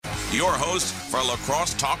Your host for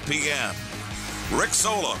Lacrosse Talk PM, Rick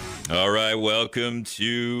Sola. All right, welcome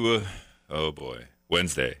to,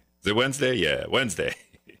 Wednesday. Is it Wednesday? Yeah, Wednesday.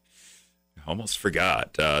 Almost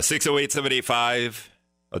forgot. 608-785.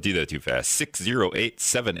 I'll do that too fast.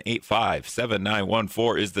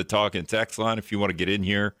 608-785-7914 is the talk and text line if you want to get in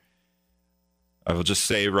here. I will just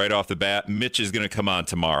say right off the bat, Mitch is going to come on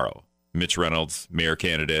tomorrow. Mitch Reynolds, mayor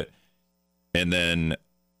candidate. And then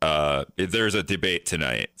there's a debate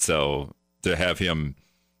tonight. So to have him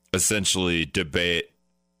essentially debate,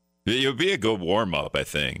 it would be a good warm-up, I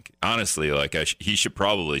think. Honestly, he should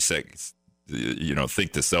probably think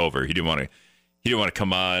this over. He didn't want to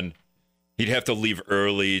come on. He'd have to leave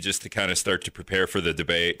early just to kind of start to prepare for the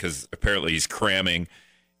debate because apparently he's cramming.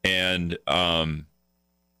 And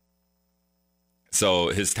so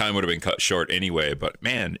his time would have been cut short anyway. But,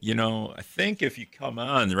 man, I think if you come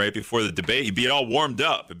on right before the debate, you'd be all warmed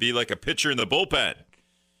up. It'd be like a pitcher in the bullpen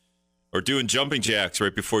or doing jumping jacks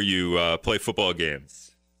right before you play football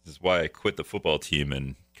games. This is why I quit the football team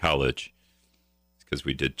in college. It's because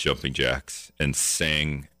we did jumping jacks and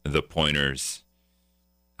sang the Pointers,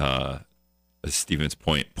 Stevens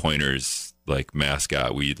Point Pointers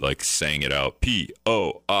mascot. We sang it out, Pointers,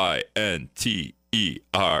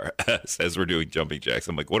 as we're doing jumping jacks.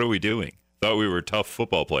 I'm like, what are we doing? Thought we were tough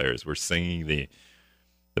football players. We're singing the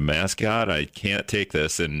mascot. I can't take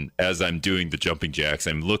this. And as I'm doing the jumping jacks,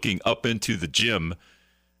 I'm looking up into the gym,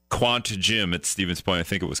 Quant Gym at Stevens Point. I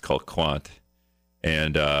think it was called Quant.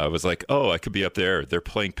 And I was like, oh, I could be up there. They're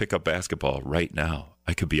playing pickup basketball right now.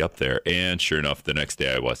 I could be up there. And sure enough, the next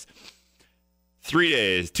day I was.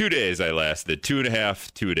 2 days I lasted, 2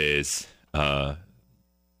 days,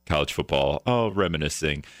 college football, all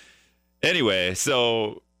reminiscing. Anyway,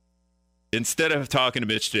 so instead of talking to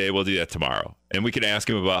Mitch today, we'll do that tomorrow. And we can ask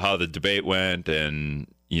him about how the debate went and,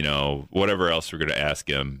 whatever else we're going to ask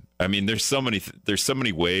him. I mean, there's so many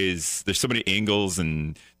ways, there's so many angles.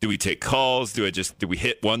 And do we take calls? Do we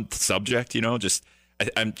hit one subject?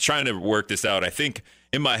 I'm trying to work this out. I think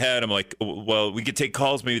in my head, I'm like, well, we could take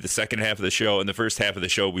calls maybe the second half of the show. And the first half of the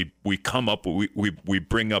show, we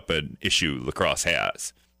bring up an issue lacrosse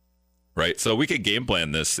has, right? So we could game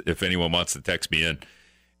plan this if anyone wants to text me in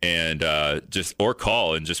and or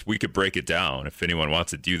call and we could break it down if anyone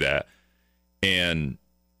wants to do that. And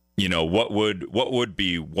what would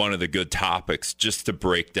be one of the good topics just to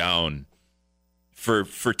break down for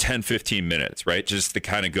 10, 15 minutes, right? Just to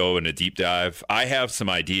kind of go in a deep dive. I have some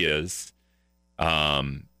ideas.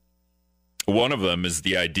 One of them is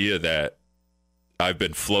the idea that I've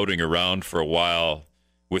been floating around for a while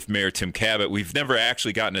with Mayor Tim Cabot. We've never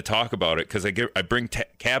actually gotten to talk about it because I bring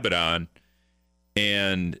Cabot on,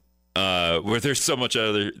 and where there's so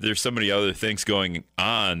many other things going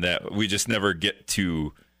on that we just never get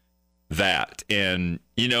to that. And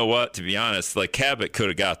you know what? To be honest, Cabot could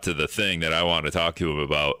have got to the thing that I want to talk to him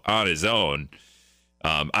about on his own.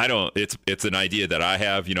 It's an idea that I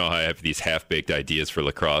have. I have these half-baked ideas for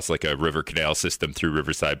lacrosse, like a river canal system through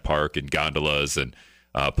Riverside Park and gondolas and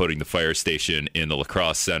putting the fire station in the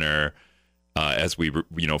lacrosse center. As we,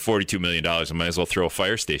 $42 million, I might as well throw a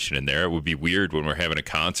fire station in there. It would be weird when we're having a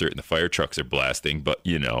concert and the fire trucks are blasting, but,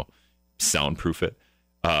 soundproof it.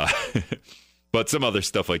 But some other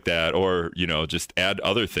stuff like that, or, just add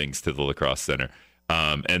other things to the lacrosse center.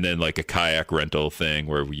 And then like a kayak rental thing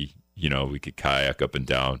where we could kayak up and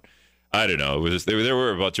down. I don't know. There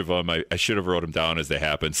were a bunch of them. I should have wrote them down as they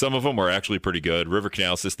happened. Some of them were actually pretty good. River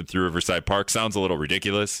canal system through Riverside Park sounds a little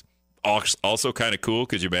ridiculous. Also kind of cool.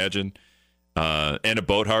 Could you imagine? And a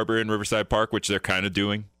boat harbor in Riverside Park, which they're kind of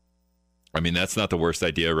doing. I mean, that's not the worst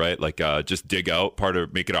idea, right? Just make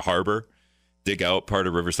it a harbor. Dig out part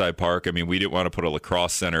of Riverside Park. I mean, we didn't want to put a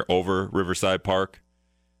lacrosse center over Riverside Park,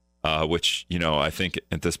 which, I think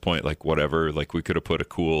at this point, we could have put a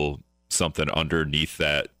cool something underneath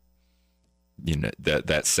that,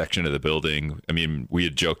 that section of the building. I mean, we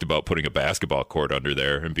had joked about putting a basketball court under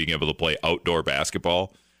there and being able to play outdoor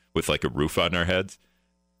basketball with a roof on our heads.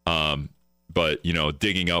 But,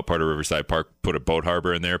 digging out part of Riverside Park, put a boat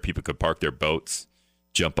harbor in there. People could park their boats,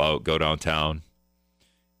 jump out, go downtown.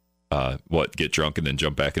 Get drunk and then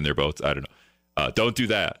jump back in their boats? I don't know. Don't do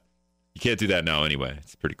that. You can't do that now anyway.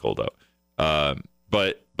 It's pretty cold out.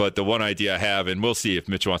 But the one idea I have, and we'll see if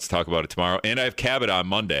Mitch wants to talk about it tomorrow, and I have Cabot on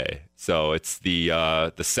Monday. So it's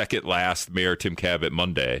the second last Mayor Tim Cabot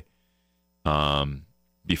Monday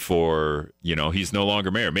before, he's no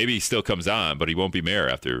longer mayor. Maybe he still comes on, but he won't be mayor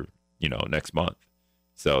after, next month.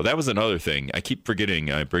 So that was another thing. I keep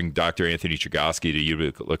forgetting. I bring Dr. Anthony Tragosky, the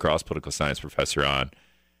UW La Crosse political science professor, on.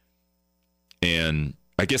 And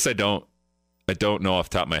I guess I don't I don't know off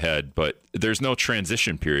the top of my head, but there's no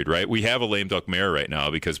transition period, right? We have a lame duck mayor right now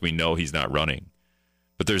because we know he's not running,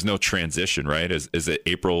 but there's no transition, right? Is it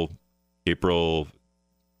April 6th,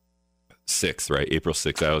 right? April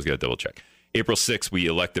 6th. I always got to double check. April 6th, we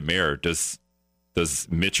elect a mayor. Does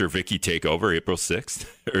Mitch or Vicky take over April 6th,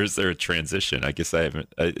 or is there a transition? I guess I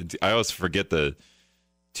haven't. I always forget to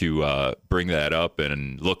bring that up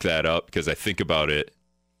and look that up because I think about it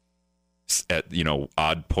at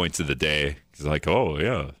odd points of the day. It's like, oh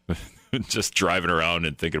yeah, just driving around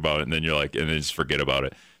and thinking about it, and then you're like, and then just forget about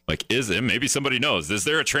it. Like, is it? Maybe somebody knows. Is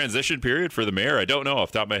there a transition period for the mayor? I don't know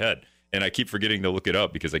off the top of my head, and I keep forgetting to look it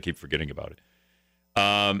up because I keep forgetting about it.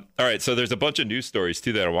 All right, so there's a bunch of news stories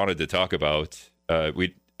too that I wanted to talk about.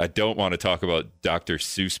 I don't want to talk about Dr.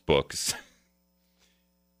 Seuss books.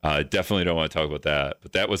 I definitely don't want to talk about that,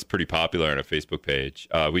 but that was pretty popular on our Facebook page.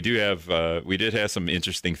 We did have some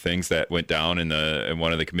interesting things that went down in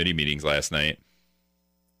one of the committee meetings last night.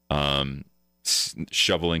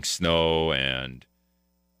 Shoveling snow, and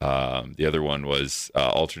the other one was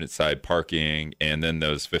alternate side parking, and then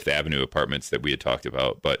those Fifth Avenue apartments that we had talked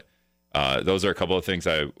about. But those are a couple of things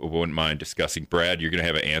I wouldn't mind discussing. Brad, you're going to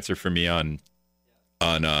have an answer for me on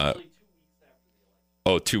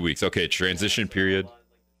 2 weeks. Okay, transition period.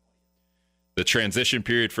 The transition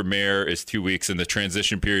period for mayor is 2 weeks, and the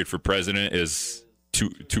transition period for president is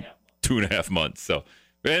two and a half months. So,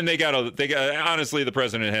 and they got honestly, the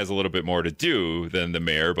president has a little bit more to do than the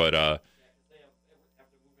mayor, but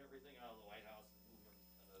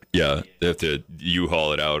yeah, they have to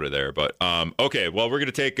U-haul it out of there. But okay, well, we're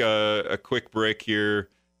gonna take a quick break here.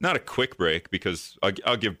 Not a quick break because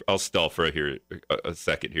I'll stall for a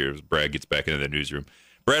second here as Brad gets back into the newsroom.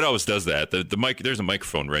 Brad always does that. The mic, there's a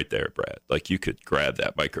microphone right there, Brad. Like, you could grab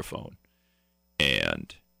that microphone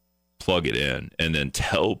and plug it in and then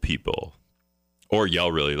tell people or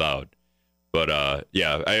yell really loud. But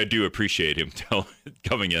yeah, I do appreciate him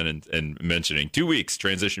coming in and mentioning 2 weeks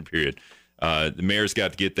transition period. The mayor's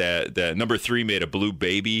got to get that. Number 3 made a blue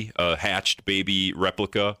baby, a hatched baby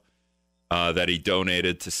replica that he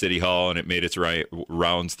donated to City Hall, and it made its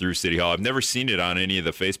rounds through City Hall. I've never seen it on any of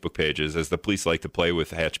the Facebook pages, as the police like to play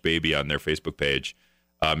with Hatch Baby on their Facebook page.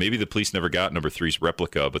 Maybe the police never got number 3's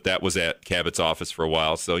replica, but that was at Cabot's office for a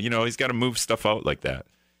while. So, he's got to move stuff out like that.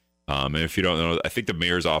 And if you don't know, I think the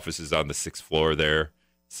mayor's office is on the 6th floor there.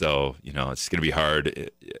 So, it's going to be hard.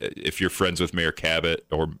 If you're friends with Mayor Cabot,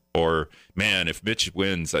 or man, if Mitch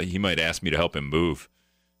wins, he might ask me to help him move.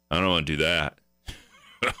 I don't want to do that.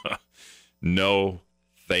 No,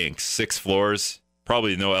 thanks. 6 floors,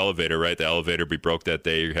 probably no elevator, right? The elevator be broke that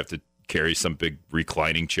day. You have to carry some big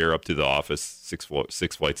reclining chair up to the office, 6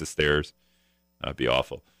 flights of stairs. That'd be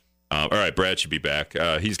awful. All right, Brad should be back.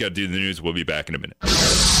 He's got to do the news. We'll be back in a minute.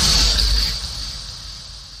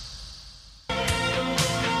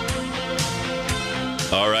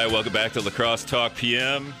 All right, welcome back to Lacrosse Talk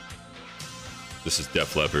PM. This is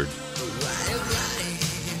Def Leppard.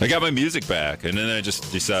 I got my music back, and then I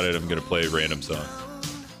just decided I'm going to play a random song.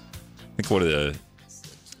 I think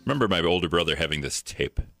remember my older brother having this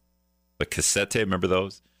tape, the cassette tape, remember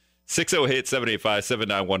those?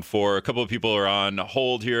 608-785-7914. A couple of people are on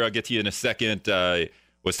hold here. I'll get to you in a second.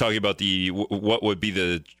 Was talking about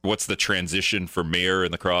what's the transition for mayor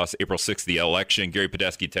in Lacrosse, April 6th, the election. Gary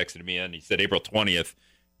Podesky texted me in. He said April 20th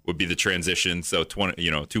would be the transition, so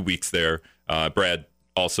 2 weeks there. Brad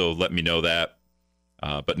also let me know that.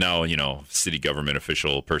 But now, city government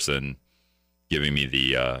official person giving me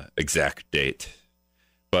the exact date.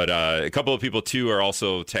 But a couple of people, too, are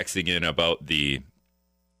also texting in about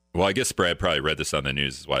well, I guess Brad probably read this on the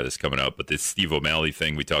news, is why this is coming up, but this Steve O'Malley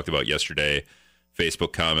thing we talked about yesterday,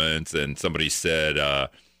 Facebook comments, and somebody said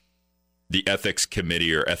the ethics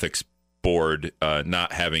committee or ethics board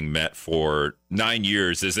not having met for 9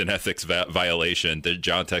 years is an ethics violation.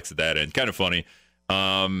 John texted that in. Kind of funny.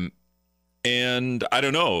 And I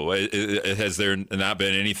don't know, has there not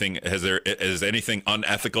been anything, has anything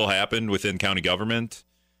unethical happened within county government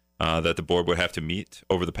that the board would have to meet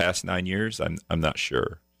over the past 9 years? I'm not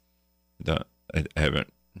sure. I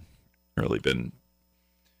haven't really been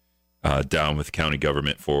down with county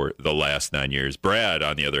government for the last 9 years. Brad,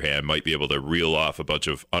 on the other hand, might be able to reel off a bunch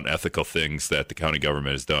of unethical things that the county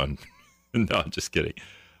government has done. No, I'm just kidding.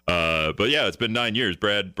 But yeah, it's been 9 years.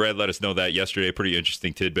 Brad let us know that yesterday. Pretty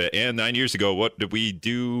interesting tidbit. And 9 years ago, what did we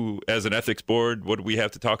do as an ethics board? What did we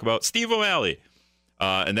have to talk about? Steve O'Malley.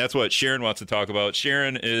 And that's what Sharon wants to talk about.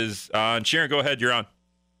 Sharon is on. Sharon, go ahead. You're on.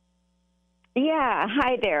 Yeah,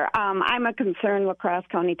 hi there. I'm a concerned La Crosse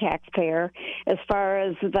County taxpayer as far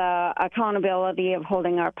as the accountability of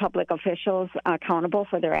holding our public officials accountable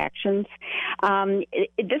for their actions.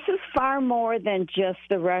 This is far more than just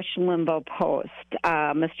the Rush Limbaugh post.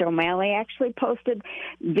 Mr. O'Malley actually posted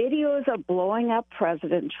videos of blowing up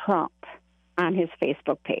President Trump on his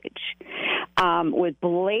Facebook page with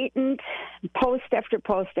blatant post after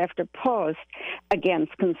post after post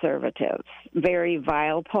against conservatives, very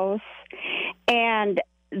vile posts. And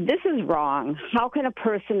this is wrong. How can a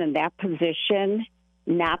person in that position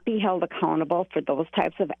not be held accountable for those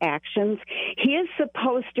types of actions? He is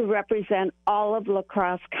supposed to represent all of La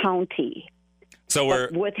Crosse County.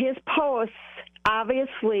 But with his posts,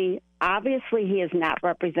 obviously he is not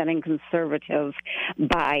representing conservatives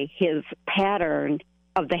by his pattern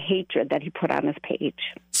of the hatred that he put on his page.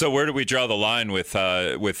 So where do we draw the line with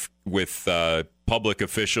public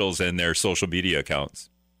officials and their social media accounts?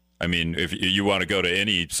 I mean, if you want to go to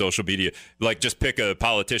any social media, like just pick a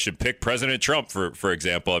politician, pick President Trump, for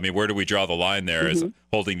example. I mean, where do we draw the line there as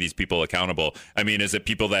holding these people accountable? I mean, is it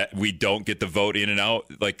people that we don't get to vote in and out?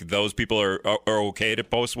 Like those people are okay to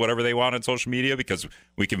post whatever they want on social media because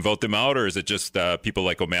we can vote them out? Or is it just people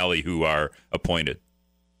like O'Malley who are appointed?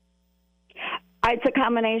 It's a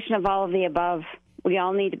combination of all of the above. We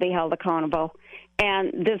all need to be held accountable.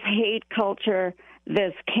 And this hate culture,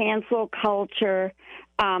 this cancel culture,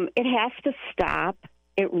 it has to stop.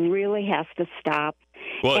 It really has to stop.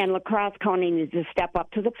 Well, and La Crosse County needs to step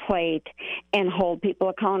up to the plate and hold people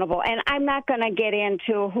accountable. And I'm not going to get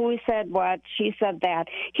into who said what, she said that.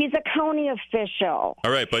 He's a county official.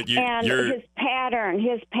 All right, but his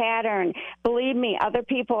pattern, believe me, other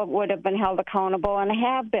people would have been held accountable and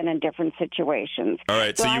have been in different situations. All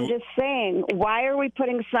right, so I'm just saying, why are we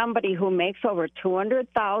putting somebody who makes over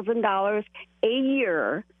 $200,000 a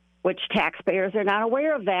year, which taxpayers are not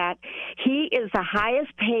aware of that? He is the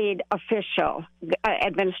highest paid official,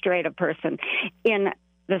 administrative person in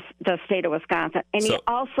the state of Wisconsin. And he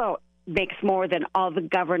also makes more than all the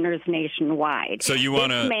governors nationwide. So you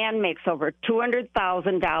want to... This man makes over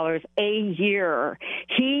 $200,000 a year.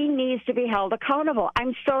 He needs to be held accountable.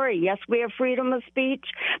 I'm sorry. Yes, we have freedom of speech,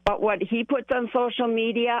 but what he puts on social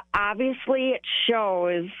media, obviously it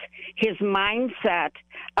shows his mindset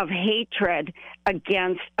of hatred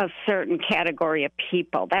against a certain category of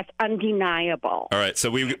people. That's undeniable. All right, so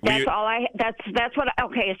okay,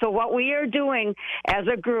 so what we are doing as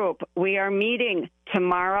a group, we are meeting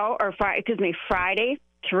Friday,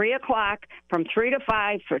 3 o'clock, from 3 to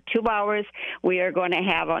 5 for 2 hours. We are going to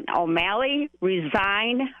have an O'Malley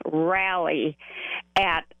Resign rally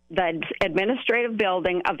at the administrative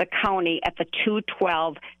building of the county at the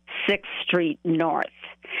 212 6th Street North.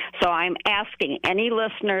 So I'm asking any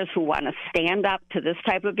listeners who want to stand up to this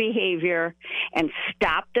type of behavior and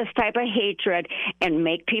stop this type of hatred and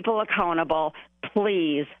make people accountable,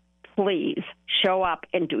 please show up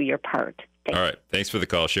and do your part. All right. Thanks for the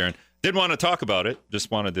call, Sharon. Didn't want to talk about it. Just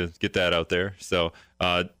wanted to get that out there. So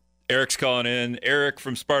Eric's calling in. Eric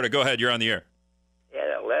from Sparta, go ahead. You're on the air.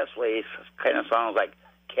 Yeah, Leslie kind of sounds like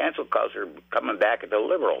cancel culture coming back at the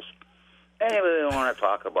liberals. Anyway, I want to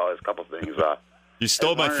talk about is a couple things. You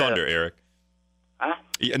stole my thunder, Eric. Huh?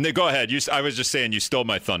 And then go ahead. I was just saying you stole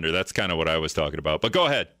my thunder. That's kind of what I was talking about. But go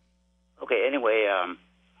ahead. Okay, anyway, I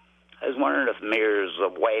was wondering if the mayor's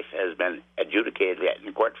wife has been adjudicated yet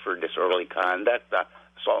in court for disorderly conduct,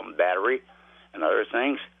 assault and battery, and other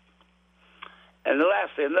things. And the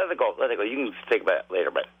last thing, let it go. You can think about it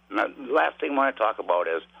later. But the last thing I want to talk about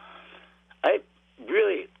is I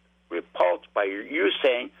really repulsed by you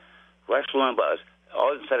saying Rush Limbaugh,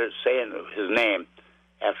 instead of saying his name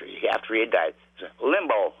after he had died,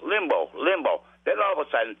 Limbo. Then all of a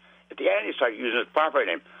sudden, at the end, he started using his proper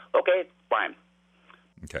name. Okay, fine.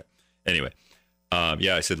 Okay. Anyway,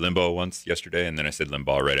 I said Limbo once yesterday, and then I said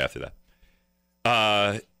Limbaugh right after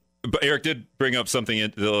that. But Eric did bring up something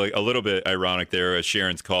a little bit ironic there, as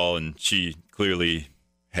Sharon's call, and she clearly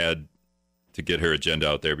had to get her agenda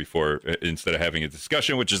out there before, instead of having a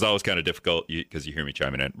discussion, which is always kind of difficult because you hear me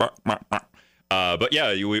chiming in. But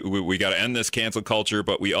yeah, we got to end this cancel culture,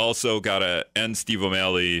 but we also got to end Steve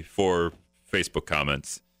O'Malley for Facebook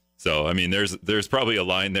comments. So, I mean, there's probably a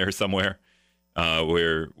line there somewhere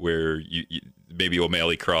where you maybe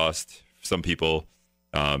O'Malley crossed some people.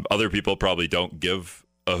 Other people probably don't give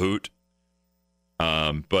a hoot.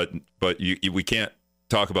 But we can't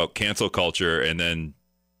talk about cancel culture and then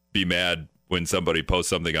be mad when somebody posts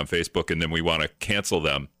something on Facebook and then we want to cancel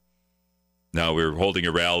them. Now we're holding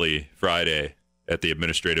a rally Friday at the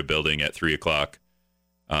administrative building at 3 o'clock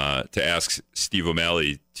to ask Steve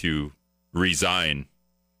O'Malley to resign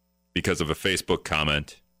because of a Facebook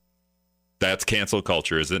comment That's cancel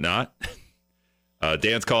culture, is it not?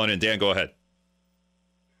 Dan's calling in. Dan, go ahead.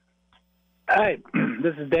 Hi,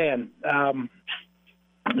 this is Dan.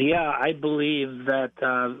 Yeah, I believe that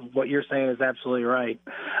what you're saying is absolutely right.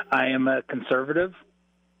 I am a conservative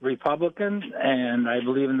Republican, and I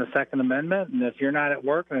believe in the Second Amendment. And if you're not at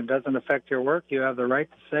work and it doesn't affect your work, you have the right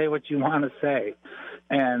to say what you want to say.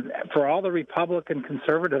 And for all the Republican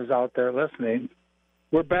conservatives out there listening,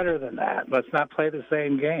 we're better than that. Let's not play the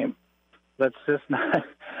same game. Let's just not.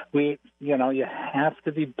 You have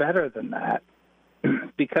to be better than that,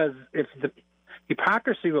 because if the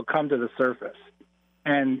hypocrisy will come to the surface,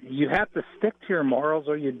 and you have to stick to your morals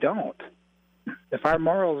or you don't. If our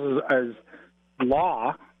morals is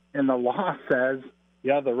law, and the law says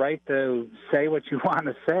you have the right to say what you want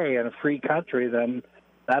to say in a free country, then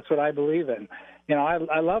that's what I believe in.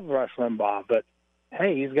 I love Rush Limbaugh, but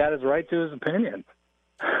hey, he's got his right to his opinion.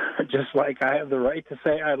 Just like I have the right to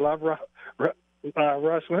say I love Rush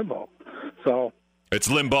Limbaugh. So it's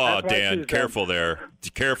Limbaugh, Dan. Careful there.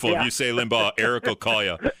 Careful if you say Limbaugh. Eric will call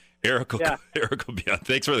you. Eric will be on.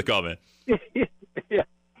 Thanks for the call, man. Yeah.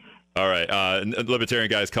 All right.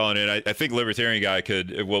 Libertarian guy's calling in. I think Libertarian guy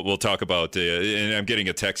could. We'll talk about. And I'm getting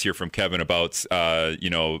a text here from Kevin about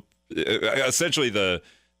essentially the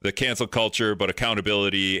cancel culture, but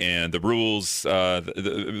accountability and the rules,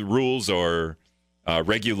 the rules or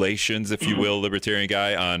regulations, if you will, Libertarian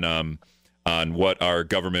guy, on what our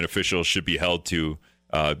government officials should be held to,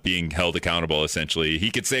 being held accountable. Essentially,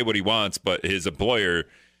 he could say what he wants, but his employer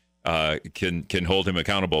can hold him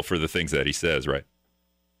accountable for the things that he says, right?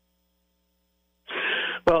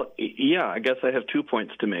 Well, yeah, I guess I have 2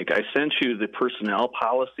 points to make. I sent you the personnel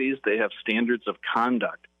policies. They have standards of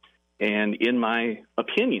conduct. And in my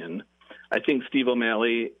opinion, I think Steve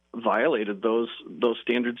O'Malley violated those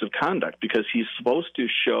standards of conduct, because he's supposed to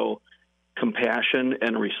show compassion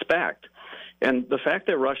and respect. And the fact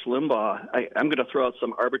that Rush Limbaugh, I'm going to throw out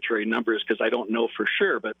some arbitrary numbers because I don't know for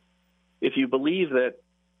sure, but if you believe that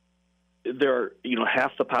there are,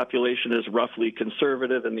 half the population is roughly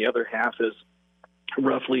conservative and the other half is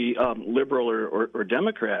roughly liberal or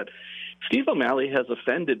Democrat, Steve O'Malley has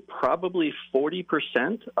offended probably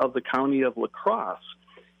 40% of the county of La Crosse.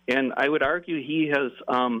 And I would argue he has,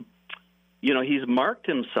 he's marked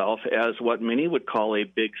himself as what many would call a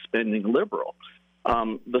big spending liberal.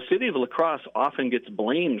 The city of La Crosse often gets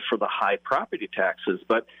blamed for the high property taxes,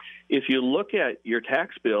 but if you look at your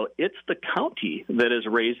tax bill, it's the county that is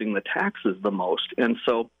raising the taxes the most. And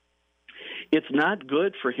so it's not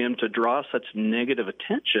good for him to draw such negative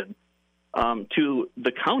attention to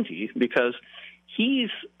the county, because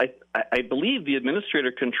I believe the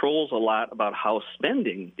administrator controls a lot about how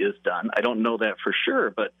spending is done. I don't know that for sure,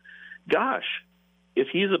 but gosh, if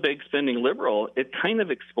he's a big spending liberal, it kind of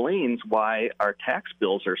explains why our tax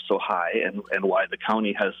bills are so high and why the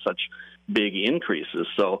county has such big increases.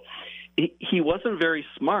 So he wasn't very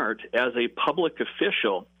smart as a public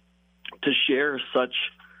official to share such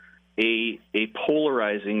a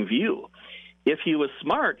polarizing view. If he was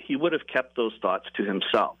smart, he would have kept those thoughts to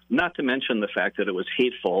himself, not to mention the fact that it was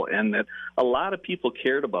hateful and that a lot of people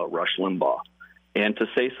cared about Rush Limbaugh. And to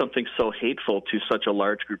say something so hateful to such a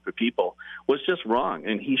large group of people was just wrong,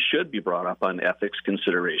 and he should be brought up on ethics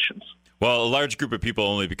considerations. Well, a large group of people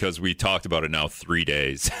only because we talked about it now 3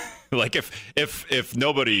 days. Like if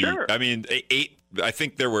nobody, sure. I mean, I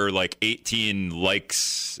think there were like 18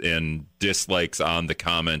 likes and dislikes on the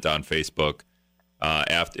comment on Facebook.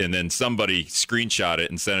 And then somebody screenshot it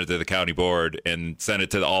and sent it to the county board and sent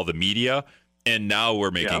it to all the media. And now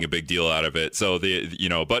we're making a big deal out of it. So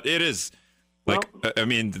but it is like, I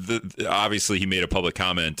mean, obviously he made a public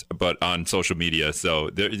comment, but on social media.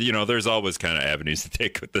 So there's always kind of avenues to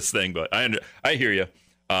take with this thing, but I hear you.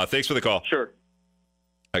 Thanks for the call. Sure.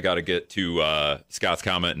 I got to get to Scott's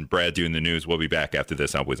comment and Brad doing the news. We'll be back after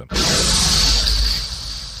this on Wisdom.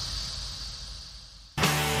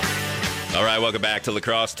 All right, welcome back to La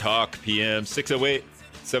Crosse Talk PM.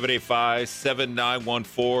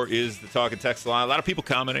 608-785-7914 is the talk and text line. A lot of people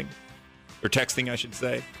commenting, or texting, I should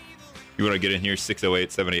say. You want to get in here,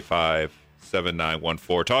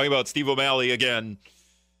 608-785-7914. Talking about Steve O'Malley again,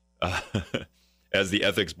 as the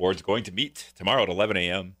ethics board's going to meet tomorrow at 11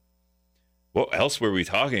 a.m. What else were we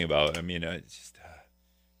talking about? I mean,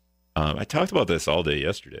 I talked about this all day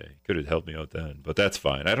yesterday. Could have helped me out then, but that's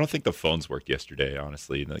fine. I don't think the phones worked yesterday,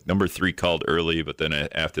 honestly. Like number 3 called early, but then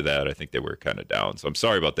after that, I think they were kind of down. So I'm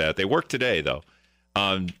sorry about that. They worked today, though.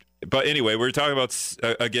 But anyway, we're talking about,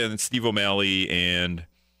 again, Steve O'Malley and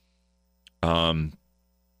a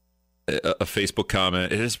Facebook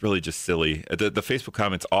comment. It is really just silly. The Facebook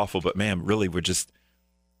comment's awful, but man, really, we're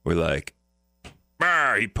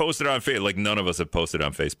he posted on Facebook. Like none of us have posted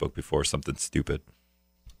on Facebook before something stupid.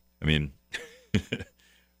 I mean,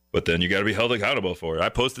 but then you got to be held accountable for it. I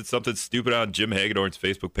posted something stupid on Jim Hagedorn's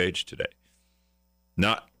Facebook page today.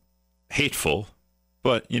 Not hateful,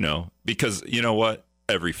 but, because you know what?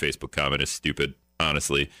 Every Facebook comment is stupid,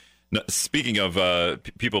 honestly. Now, speaking of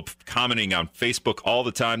people commenting on Facebook all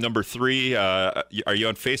the time, number 3, are you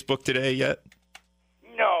on Facebook today yet?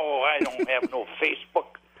 No, I don't have no Facebook.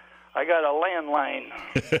 I got a landline.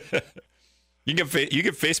 You get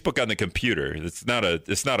Facebook on the computer. It's not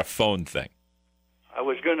a phone thing. I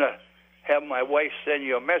was going to have my wife send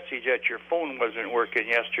you a message that your phone wasn't working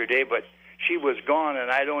yesterday, but she was gone, and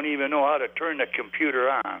I don't even know how to turn the computer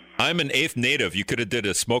on. I'm an 8th native. You could have did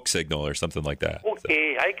a smoke signal or something like that.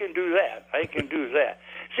 Okay, so. I can do that.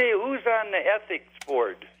 Say, who's on the ethics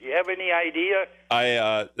board? You have any idea?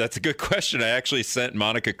 That's a good question. I actually sent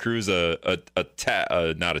Monica Cruz not a text.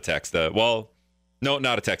 Not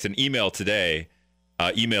a text, an email today.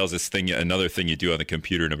 Emails another thing you do on the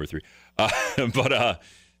computer, number 3. But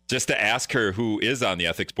just to ask her who is on the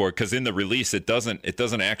ethics board, because in the release it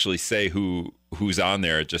doesn't actually say who's on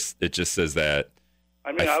there. It just says that.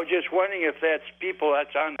 I was just wondering if that's people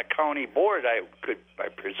that's on the county board. I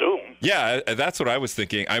presume. Yeah, that's what I was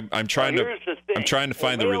thinking. I'm trying to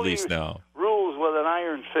find the release now. Rules with an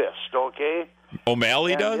iron fist, okay?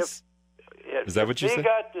 O'Malley does. Is that what you said? They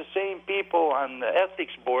got the same people on the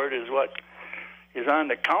ethics board as what is on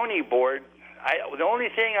the county board. The only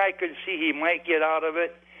thing I could see he might get out of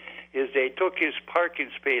it is they took his parking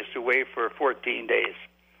space away for 14 days.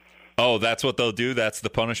 Oh, that's what they'll do? That's the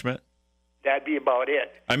punishment? That'd be about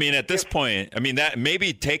it. I mean, at this point, that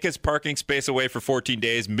maybe take his parking space away for 14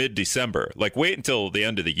 days mid-December. Like, wait until the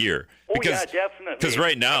end of the year. Yeah, definitely. Because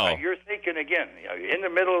right now... You're thinking, again, in the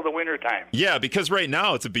middle of the winter time. Yeah, because right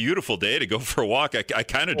now it's a beautiful day to go for a walk. I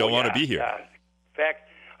kind of don't want to be here. Yeah. In fact,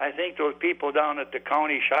 I think those people down at the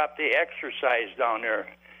county shop, they exercise down there.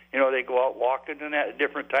 They go out walking at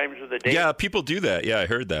different times of the day. Yeah, people do that. Yeah, I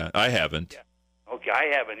heard that. I haven't. Yeah. Okay, I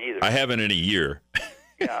haven't either. I haven't in a year.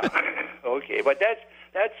 Yeah. Okay, but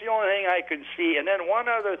that's the only thing I can see. And then one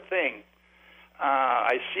other thing,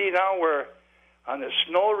 I see now where on the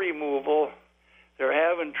snow removal, they're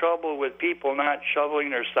having trouble with people not shoveling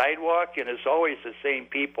their sidewalk, and it's always the same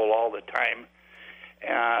people all the time.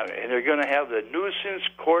 And they're going to have the nuisance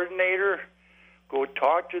coordinator go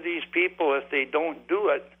talk to these people if they don't do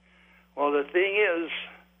it. Well, the thing is,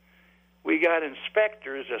 we got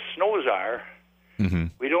inspectors, a snow czar. Mm-hmm.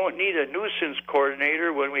 We don't need a nuisance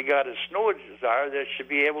coordinator when we got a snow czar that should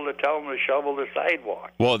be able to tell them to shovel the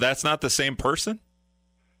sidewalk. Well, that's not the same person?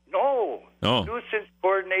 No. The nuisance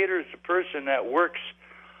coordinator is the person that works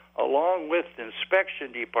along with the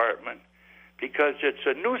inspection department because it's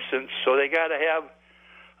a nuisance, so they got to have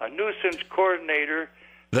a nuisance coordinator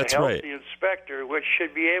That's to help right. the inspector, which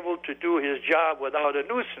should be able to do his job without a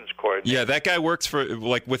nuisance coordinator. Yeah, that guy works for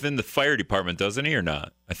within the fire department, doesn't he, or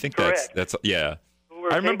not? I think Correct. that's yeah.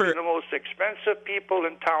 I remember the most expensive people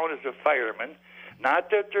in town is the firemen. Not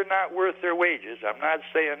that they're not worth their wages. I'm not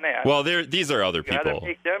saying that. Well, these are other people. Got to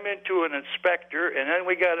make them into an inspector, and then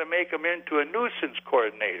we got to make them into a nuisance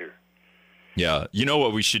coordinator. Yeah, you know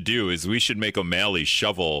what we should do is we should make O'Malley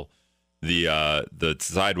shovel the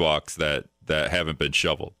sidewalks that haven't been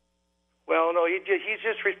shoveled. Well, no, he's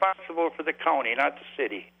just responsible for the county, not the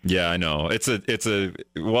city. Yeah, I know.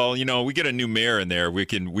 Well, we get a new mayor in there. We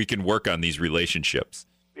can work on these relationships.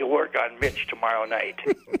 We'll work on Mitch tomorrow night.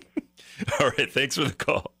 All right, thanks for the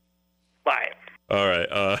call. Bye. All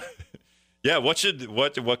right. Yeah,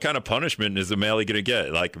 what kind of punishment is O'Malley going to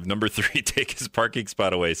get? Like number 3, take his parking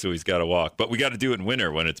spot away so he's got to walk. But we got to do it in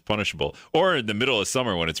winter when it's punishable, or in the middle of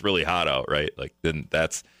summer when it's really hot out, right? Like then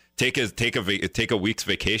that's take a week's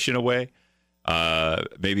vacation away.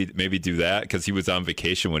 Maybe do that because he was on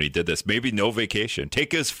vacation when he did this. Maybe no vacation.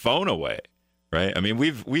 Take his phone away, right? I mean,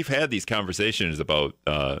 we've had these conversations about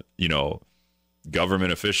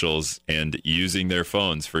government officials and using their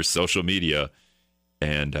phones for social media,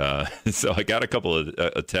 and so I got a couple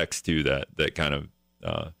of texts too that kind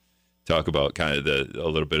of talk about kind of a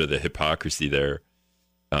little bit of the hypocrisy there,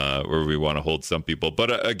 where we want to hold some people,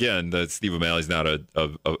 but again, Steve O'Malley's not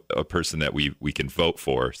a person that we can vote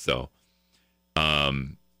for, so.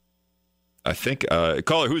 I think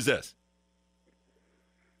caller, who's this?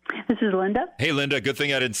 This is Linda. Hey, Linda. Good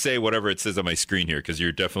thing I didn't say whatever it says on my screen here because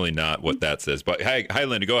you're definitely not what that says. But hi,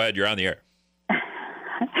 Linda. Go ahead. You're on the air.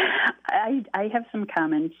 I have some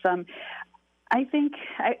comments. I think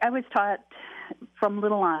I was taught from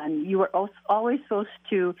little on you were always supposed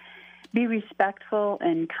to be respectful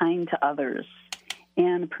and kind to others.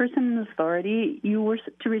 And a person in authority, you were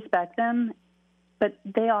to respect them but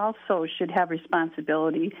they also should have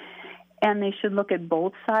responsibility. And they should look at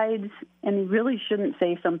both sides, and they really shouldn't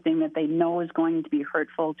say something that they know is going to be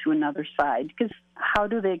hurtful to another side, because how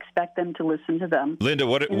do they expect them to listen to them? Linda,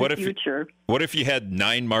 what if you had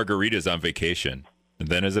 9 margaritas on vacation?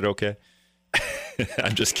 Then is it okay?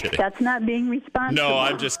 I'm just kidding. That's not being responsible. No,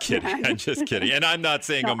 I'm just kidding. I'm just kidding. And I'm not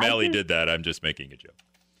saying O'Malley did that. I'm just making a joke.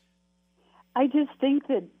 I just think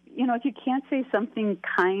that, if you can't say something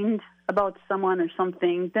kind about someone or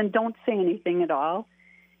something, then don't say anything at all.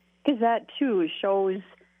 Because that, too, shows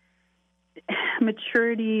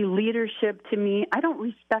maturity, leadership to me. I don't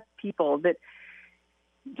respect people that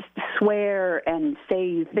swear and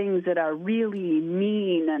say things that are really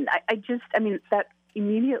mean. And that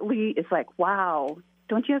immediately is like, wow,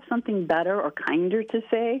 don't you have something better or kinder to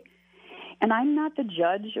say? And I'm not the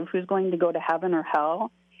judge of who's going to go to heaven or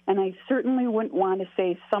hell. And I certainly wouldn't want to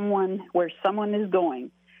say where someone is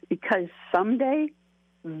going, because someday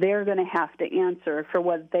they're going to have to answer for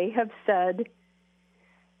what they have said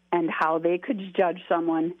and how they could judge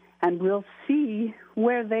someone, and we'll see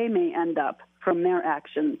where they may end up from their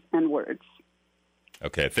actions and words.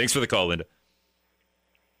 Okay, thanks for the call, Linda.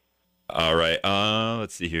 All right,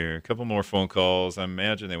 let's see here. A couple more phone calls. I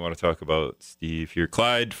imagine they want to talk about Steve here.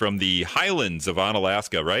 Clyde from the Highlands of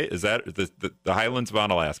Onalaska, right? Is that the Highlands of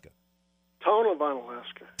Onalaska? Town of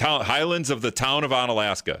Onalaska. Highlands of the town of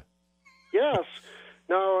Onalaska. Yes.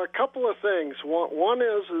 Now, a couple of things. One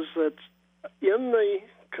is that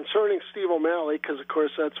concerning Steve O'Malley, because of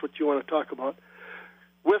course that's what you want to talk about.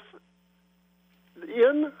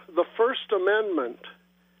 In the First Amendment,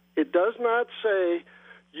 it does not say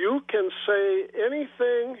you can say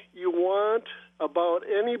anything you want about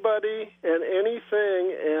anybody and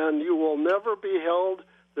anything, and you will never be held.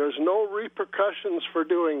 There's no repercussions for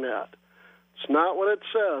doing that. It's not what it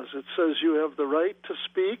says. It says you have the right to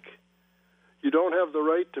speak. You don't have the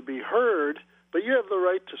right to be heard, but you have the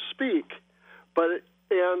right to speak.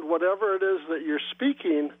 And whatever it is that you're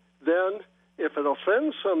speaking, then if it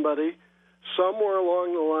offends somebody, somewhere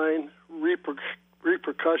along the line,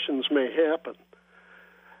 repercussions may happen.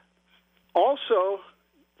 Also,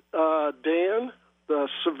 Dan, the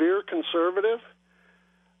severe conservative,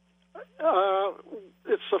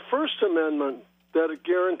 it's the First Amendment that it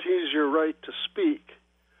guarantees your right to speak,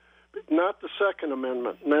 not the Second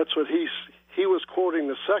Amendment. And that's what he was quoting,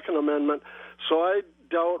 the Second Amendment. So I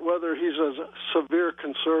doubt whether he's as severe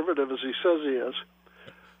conservative as he says he is.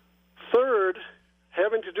 Third,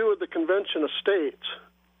 having to do with the Convention of States,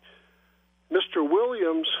 Mr.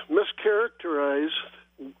 Williams mischaracterized,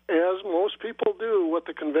 as most people do, what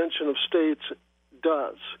the Convention of States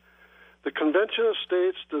does. The Convention of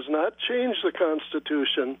States does not change the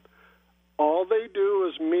Constitution. All they do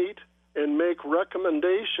is meet and make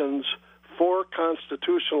recommendations for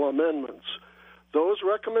constitutional amendments. Those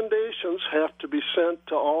recommendations have to be sent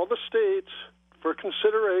to all the states for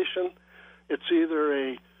consideration. It's either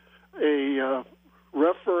a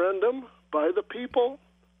referendum by the people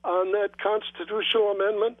on that constitutional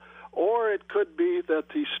amendment, or it could be that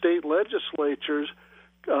the state legislatures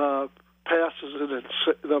passes it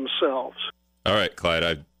themselves. All right,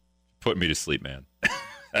 Clyde, put me to sleep, man.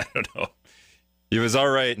 I don't know. It was all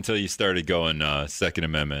right until you started going Second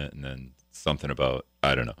Amendment and then something about,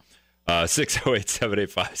 I don't know.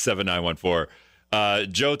 608-785-7914.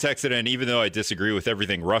 Joe texted in, even though I disagree with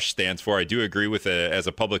everything Rush stands for, I do agree with as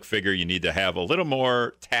a public figure, you need to have a little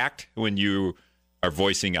more tact when you are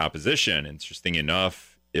voicing opposition. Interesting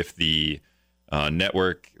enough, if the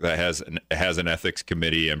network that has an ethics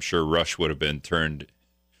committee, I'm sure Rush would have been turned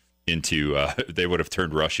into, they would have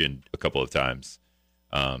turned Rush in a couple of times.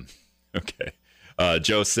 Okay.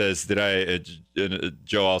 Joe says,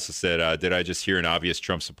 Joe also said, did I just hear an obvious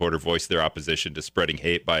Trump supporter voice their opposition to spreading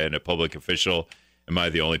hate by a public official? Am I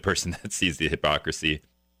the only person that sees the hypocrisy?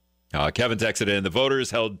 Kevin texted in, the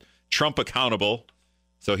voters held Trump accountable.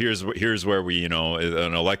 So here's where we,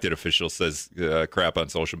 an elected official says crap on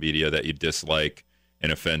social media that you dislike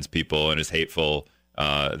and offends people and is hateful,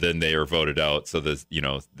 then they are voted out. So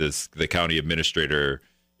the county administrator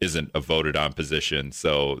isn't a voted on position.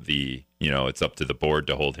 So it's up to the board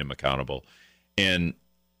to hold him accountable. And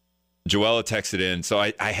Joella texted in, so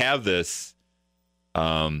I have this,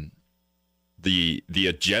 the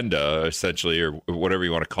agenda essentially, or whatever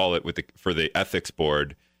you want to call it, for the ethics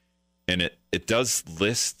board. And it does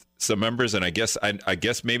list some members, and I guess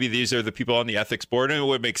maybe these are the people on the ethics board, and it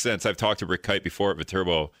would make sense. I've talked to Rick Kite before at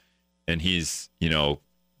Viterbo, and he's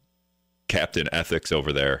captain ethics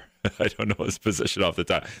over there. I don't know his position off the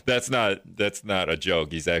top. That's not a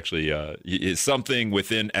joke. He's actually he's something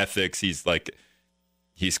within ethics. He's got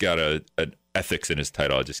ethics in his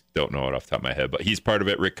title. I just don't know it off the top of my head. But he's part of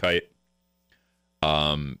it. Rick Kite,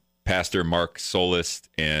 Pastor Mark Solist,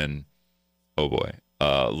 and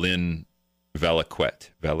Lynn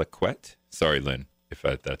Valaquette. Sorry, Lynn, if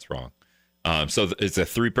that's wrong. So it's a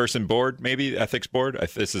 3-person board, maybe ethics board.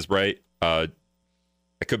 If this is right, I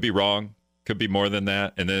could be wrong. Could be more than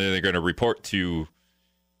that. And then they're going to report to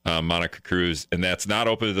Monica Cruz, and that's not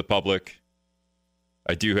open to the public.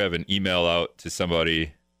 I do have an email out to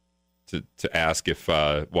somebody to ask if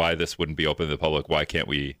why this wouldn't be open to the public. Why can't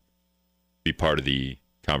we be part of the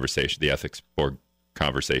conversation, the ethics board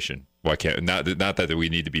conversation? Why can't not that we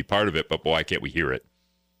need to be part of it, but why can't we hear it?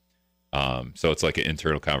 So it's like an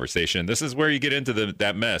internal conversation. This is where you get into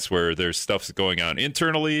that mess where there's stuff going on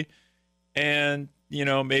internally, and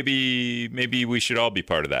maybe we should all be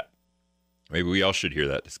part of that. Maybe we all should hear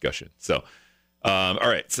that discussion. So, all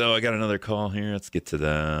right. So I got another call here. Let's get to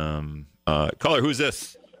them. Caller, who's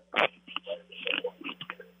this?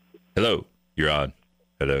 Hello, you're on.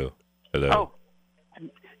 Hello. Oh,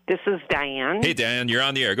 this is Diane. Hey, Diane, you're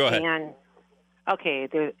on the air. Go ahead. And, okay,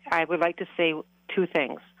 I would like to say 2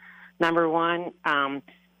 things. Number one,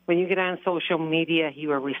 when you get on social media,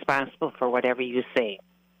 you are responsible for whatever you say.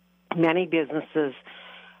 Many businesses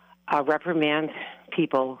reprimand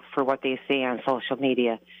people for what they say on social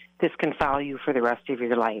media. This can follow you for the rest of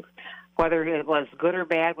your life. Whether it was good or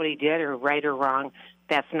bad what he did, or right or wrong,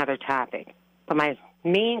 that's another topic. But my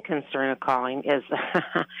main concern of calling is,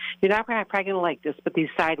 you're not probably going to like this, but these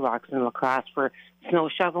sidewalks in La Crosse for snow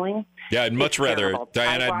shoveling. Yeah, I'd much rather,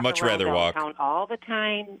 Diane, I'd much rather walk. All the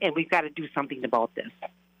time, and we've got to do something about this.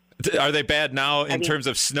 Are they bad now in terms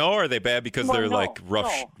of snow, or are they bad because they're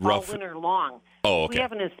rough? All winter long. Oh, okay. We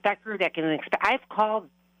have an inspector that can inspect. I've called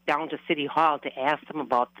down to City Hall to ask them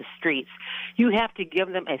about the streets. You have to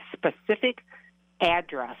give them a specific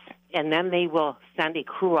address, and then they will send a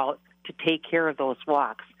crew out to take care of those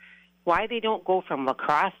walks. Why they don't go from La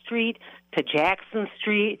Crosse Street to Jackson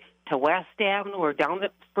Street to West Avenue or down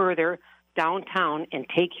further downtown and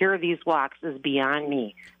take care of these walks is beyond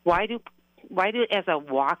me. Why do as a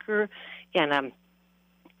walker and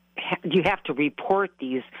you have to report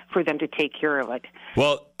these for them to take care of it?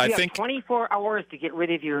 Well, I you think have 24 hours to get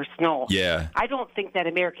rid of your snow. Yeah. I don't think that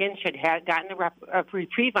Americans should have gotten a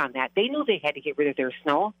reprieve on that. They knew they had to get rid of their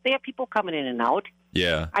snow. They have people coming in and out.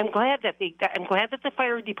 Yeah. I'm glad that the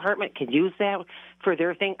fire department can use that for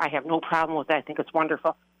their thing. I have no problem with that. I think it's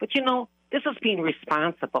wonderful. But this is being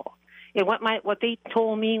responsible. And what they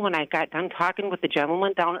told me when I got done talking with the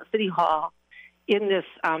gentleman down at City Hall in this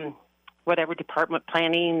whatever department,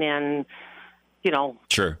 planning and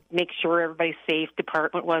sure, make sure everybody's safe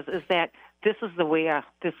department is that this is the way.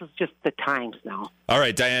 This is just the times now. All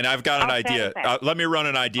right, Diane, I've got an idea. Let me run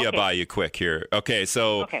an idea by you quick here. Okay,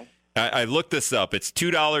 so I looked this up. It's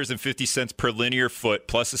 $2.50 per linear foot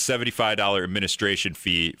plus a $75 administration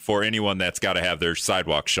fee for anyone that's got to have their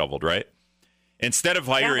sidewalk shoveled, right? Instead of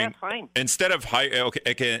hiring,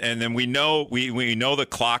 okay, and then we know the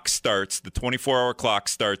clock starts. The 24-hour clock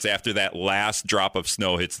starts after that last drop of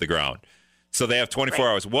snow hits the ground. So they have 24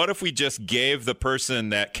 hours. What if we just gave the person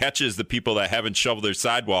that catches the people that haven't shoveled their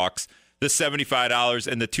sidewalks the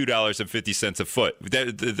 $75 and the $2.50 a foot?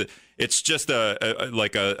 It's just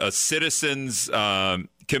a citizens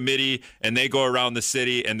committee, and they go around the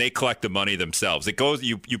city and they collect the money themselves. It goes,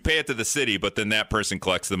 you pay it to the city, but then that person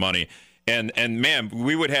collects the money. And man,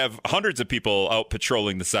 we would have hundreds of people out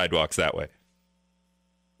patrolling the sidewalks that way.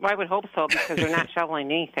 Well, I would hope so, because they're not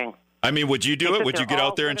shoveling anything. I mean, would you do it? Would you get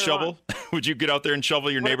out there and shovel? Would you get out there and shovel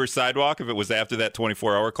your neighbor's sidewalk if it was after that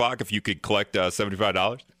 24-hour clock, if you could collect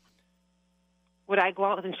 $75? Would I go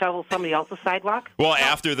out and shovel somebody else's sidewalk? Well,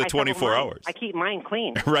 after the 24 hours. I keep mine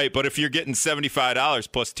clean. Right, but if you're getting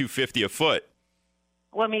 $75 plus $2.50 a foot.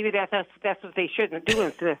 Well, maybe that's what they shouldn't do,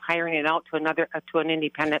 instead of hiring it out to an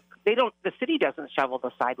independent. The city doesn't shovel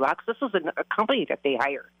the sidewalks. This is a company that they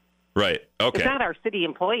hire. Right. Okay. It's not our city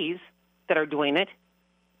employees that are doing it.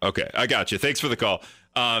 Okay, I got you. Thanks for the call.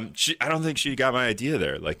 I don't think she got my idea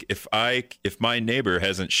there. Like, if my neighbor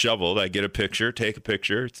hasn't shoveled, I get a picture, take a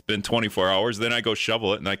picture. It's been 24 hours. Then I go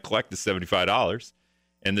shovel it, and I collect the $75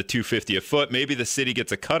 and the $2.50 a foot. Maybe the city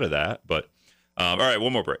gets a cut of that. But all right,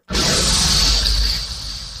 one more break.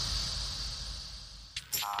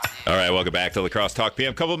 All right, welcome back to La Crosse Talk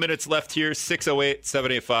PM. Couple minutes left here.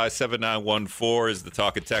 608-785-7914 is the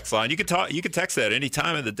talk and text line. You can text that any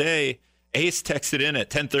time of the day. Ace texted in at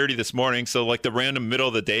 10:30 this morning, so like the random middle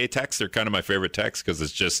of the day texts are kind of my favorite texts, because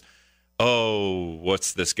it's just, oh,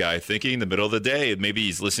 what's this guy thinking the middle of the day? Maybe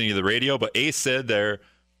he's listening to the radio, but Ace said there,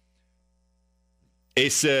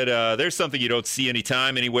 Ace said, there's something you don't see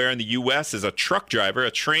anytime anywhere in the U.S. is a truck driver,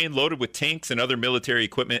 a train loaded with tanks and other military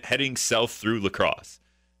equipment heading south through La Crosse.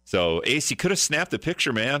 So, Ace, you could have snapped a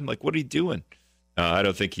picture, man. Like, what are you doing? I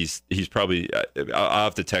don't think he's probably. I'll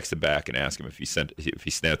have to text him back and ask him if he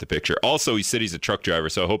snapped a picture. Also, he said he's a truck driver,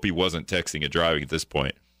 so I hope he wasn't texting and driving at this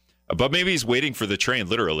point. But maybe he's waiting for the train,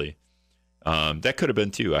 literally. That could have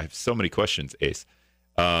been too. I have so many questions, Ace.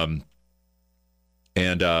 And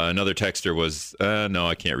another texter was, no,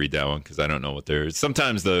 I can't read that one because I don't know what they're.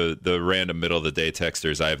 Sometimes the random middle of the day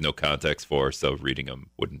texters I have no context for, so reading them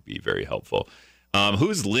wouldn't be very helpful.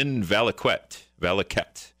 Who's Lynn Valaquette?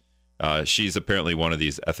 She's apparently one of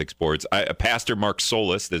these ethics boards. Pastor Mark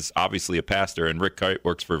Solis is obviously a pastor, and Rick Kite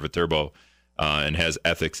works for Viterbo and has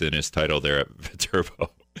ethics in his title there at Viterbo.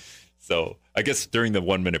 So I guess during the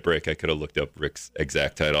 1 minute break, I could have looked up Rick's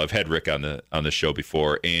exact title. I've had Rick on the show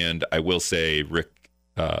before, and I will say Rick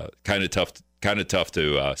kind of tough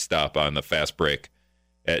to stop on the fast break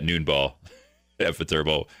at noon ball at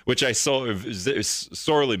Viterbo, which I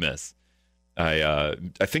sorely miss. I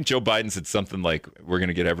think Joe Biden said something like we're going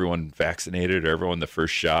to get everyone vaccinated or everyone the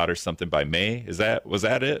first shot or something by May. Was that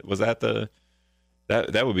it? Was that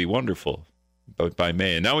that would be wonderful, but by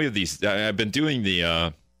May. And now we have these. I've been doing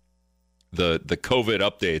the COVID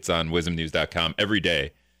updates on wisdomnews.com every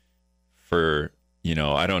day for,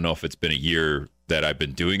 I don't know if it's been a year that I've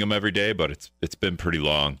been doing them every day, but it's been pretty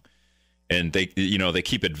long. And they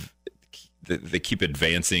keep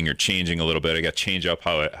advancing or changing a little bit. I got to change up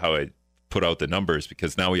how I put out the numbers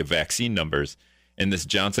because now we have vaccine numbers, and this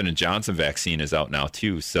Johnson & Johnson vaccine is out now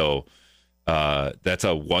too. So that's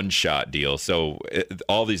a one-shot deal. So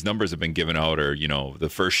all these numbers have been given out, or the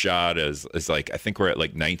first shot is like, I think we're at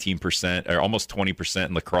like 19% or almost 20%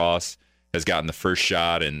 in La Crosse has gotten the first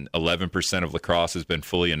shot, and 11% of La Crosse has been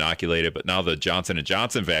fully inoculated. But now the Johnson &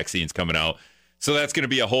 Johnson vaccine's coming out, so that's going to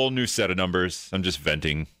be a whole new set of numbers. I'm just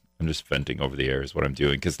venting over the air is what I'm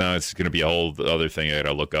doing, because now it's going to be a whole other thing I got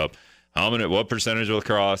to look up. What percentage of La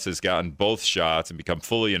Crosse has gotten both shots and become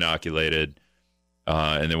fully inoculated?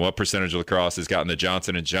 And then what percentage of La Crosse has gotten the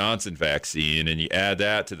Johnson & Johnson vaccine? And you add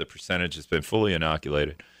that to the percentage that's been fully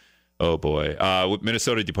inoculated. Oh, boy.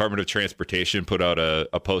 Minnesota Department of Transportation put out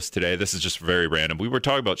a post today. This is just very random. We were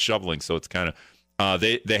talking about shoveling, so it's kind of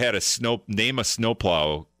they had name a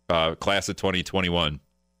snowplow class of 2021.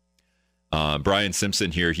 Brian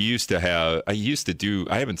Simpson here.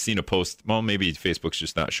 I haven't seen a post. Well, maybe Facebook's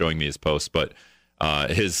just not showing me his post, but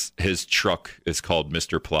his truck is called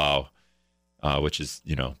Mr. Plow, which is,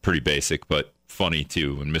 pretty basic, but funny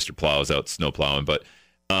too when Mr. Plow is out snow plowing. But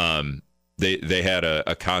they had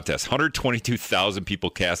a contest. 122,000 people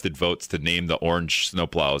casted votes to name the orange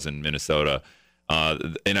snowplows in Minnesota.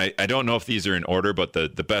 And I don't know if these are in order, but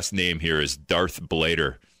the best name here is Darth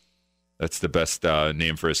Blader. That's the best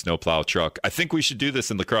name for a snowplow truck. I think we should do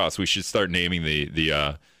this in La Crosse. We should start naming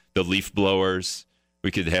the leaf blowers.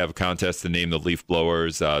 We could have a contest to name the leaf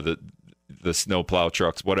blowers, the snowplow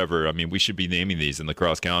trucks, whatever. I mean, we should be naming these in La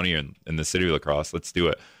Crosse County and in the city of La Crosse. Let's do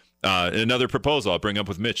it. Another proposal I'll bring up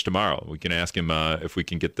with Mitch tomorrow. We can ask him if we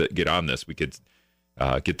can get on this. We could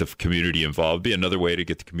get the community involved. It'd be another way to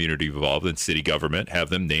get the community involved in city government.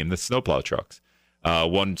 Have them name the snowplow trucks.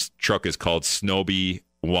 One truck is called Snowby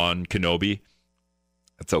One Kenobi.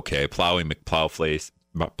 That's okay. Plowy McPlowface.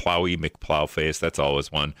 That's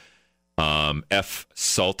always one. F.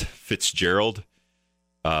 Salt Fitzgerald.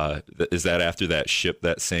 Is that after that ship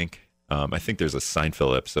that sank? I think there's a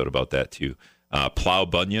Seinfeld episode about that too. Plow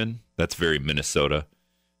Bunyan. That's very Minnesota.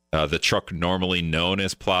 The truck normally known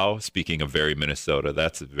as Plow. Speaking of very Minnesota,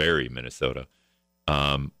 that's very Minnesota.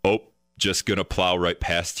 Just gonna plow right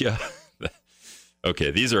past you.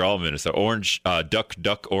 Okay, these are all Minnesota. Orange,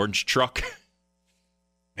 duck, orange truck.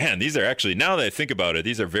 Man, these are actually, now that I think about it,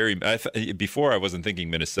 these are very, before I wasn't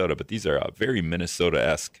thinking Minnesota, but these are very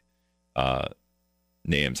Minnesota-esque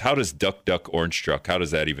names. How does duck, orange truck, how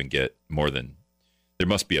does that even get more than, there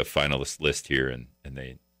must be a finalist list here, and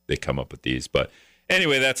they come up with these. But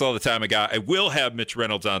anyway, that's all the time I got. I will have Mitch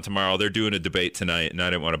Reynolds on tomorrow. They're doing a debate tonight, and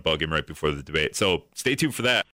I didn't want to bug him right before the debate. So stay tuned for that.